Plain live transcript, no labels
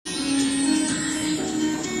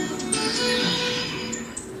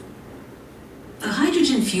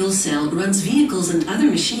fuel cell runs vehicles and other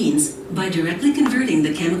machines by directly converting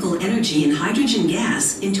the chemical energy in hydrogen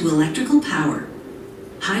gas into electrical power.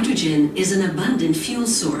 Hydrogen is an abundant fuel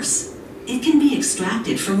source. It can be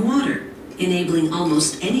extracted from water, enabling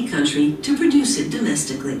almost any country to produce it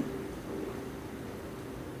domestically.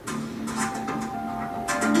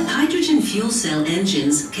 Hydrogen fuel cell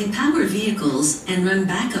engines can power vehicles and run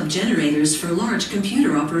backup generators for large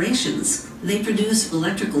computer operations. They produce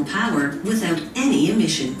electrical power without any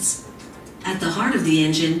emissions. At the heart of the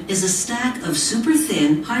engine is a stack of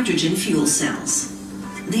super-thin hydrogen fuel cells.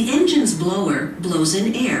 The engine's blower blows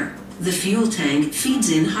in air. The fuel tank feeds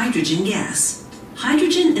in hydrogen gas.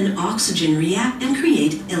 Hydrogen and oxygen react and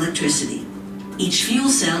create electricity. Each fuel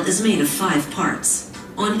cell is made of 5 parts.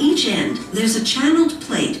 On each end, there's a channeled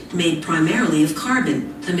plate made primarily of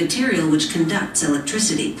carbon, a material which conducts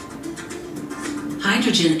electricity.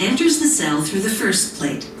 Hydrogen enters the cell through the first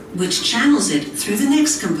plate, which channels it through the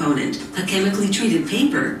next component, a chemically treated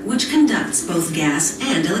paper which conducts both gas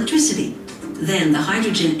and electricity. Then the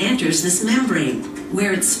hydrogen enters this membrane,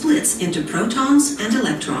 where it splits into protons and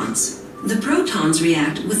electrons. The protons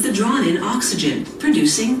react with the drawn-in oxygen,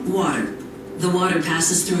 producing water. The water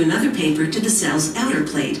passes through another paper to the cell's outer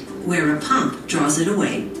plate, where a pump draws it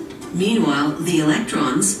away. Meanwhile, the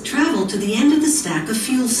electrons travel to the end of the stack of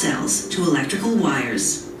fuel cells to electrical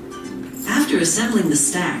wires. After assembling the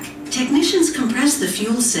stack, technicians compress the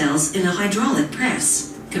fuel cells in a hydraulic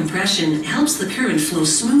press. Compression helps the current flow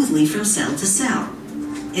smoothly from cell to cell.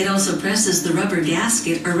 It also presses the rubber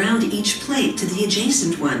gasket around each plate to the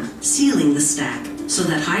adjacent one, sealing the stack, so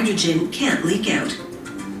that hydrogen can't leak out.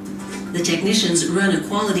 The technicians run a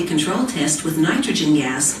quality control test with nitrogen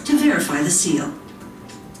gas to verify the seal.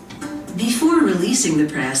 Before releasing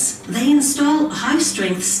the press, they install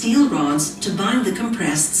high-strength steel rods to bind the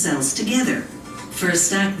compressed cells together. For a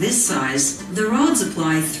stack this size, the rods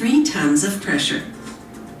apply 3 tons of pressure.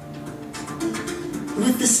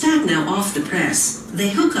 With the stack now off the press, they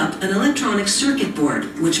hook up an electronic circuit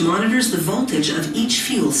board which monitors the voltage of each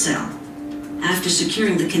fuel cell. After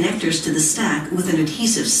securing the connectors to the stack with an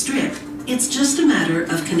adhesive strip, it's just a matter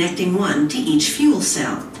of connecting one to each fuel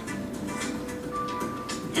cell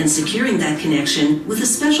and securing that connection with a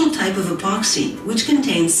special type of epoxy which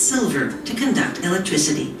contains silver to conduct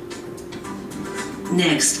electricity.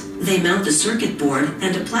 Next, they mount the circuit board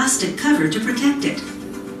and a plastic cover to protect it.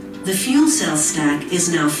 The fuel cell stack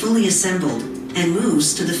is now fully assembled and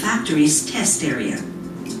moves to the factory's test area.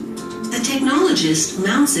 A technologist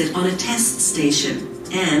mounts it on a test station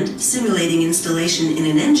and, simulating installation in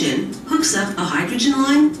an engine, hooks up a hydrogen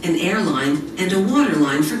line, an air line, and a water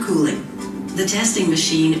line for cooling. The testing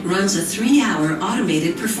machine runs a 3-hour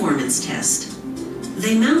automated performance test.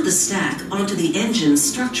 They mount the stack onto the engine's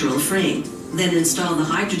structural frame, then install the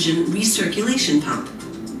hydrogen recirculation pump.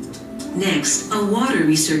 Next, a water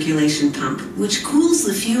recirculation pump, which cools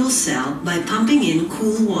the fuel cell by pumping in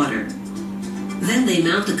cool water. Then they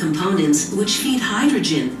mount the components which feed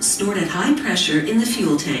hydrogen stored at high pressure in the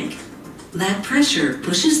fuel tank. That pressure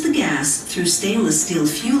pushes the gas through stainless steel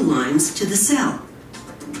fuel lines to the cell.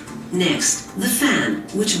 Next, the fan,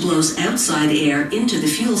 which blows outside air into the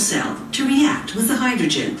fuel cell to react with the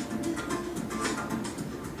hydrogen.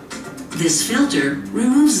 This filter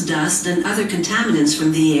removes dust and other contaminants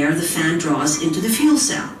from the air the fan draws into the fuel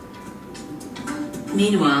cell.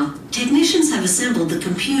 Meanwhile, technicians have assembled the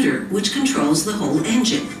computer which controls the whole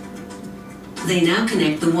engine. They now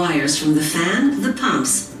connect the wires from the fan, the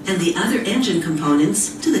pumps, and the other engine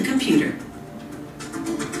components to the computer.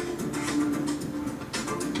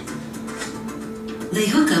 They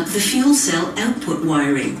hook up the fuel cell output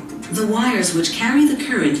wiring, the wires which carry the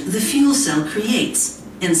current the fuel cell creates,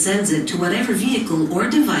 and sends it to whatever vehicle or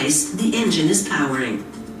device the engine is powering.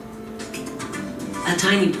 A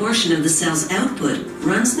tiny portion of the cell's output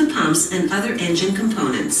runs the pumps and other engine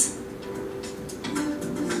components.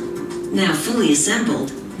 Now fully assembled,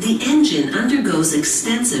 the engine undergoes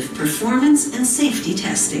extensive performance and safety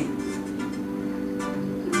testing.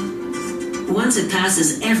 Once it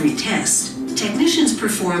passes every test, technicians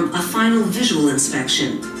perform a final visual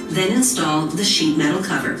inspection, then install the sheet metal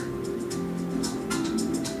cover.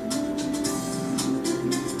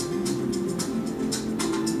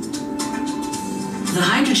 The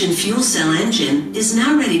hydrogen fuel cell engine is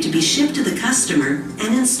now ready to be shipped to the customer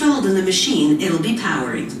and installed in the machine it'll be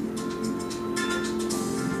powering.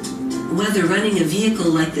 Whether running a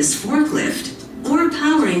vehicle like this forklift or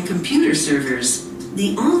powering computer servers,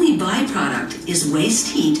 the only byproduct is waste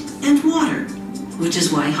heat and water, which is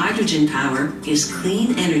why hydrogen power is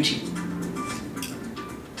clean energy.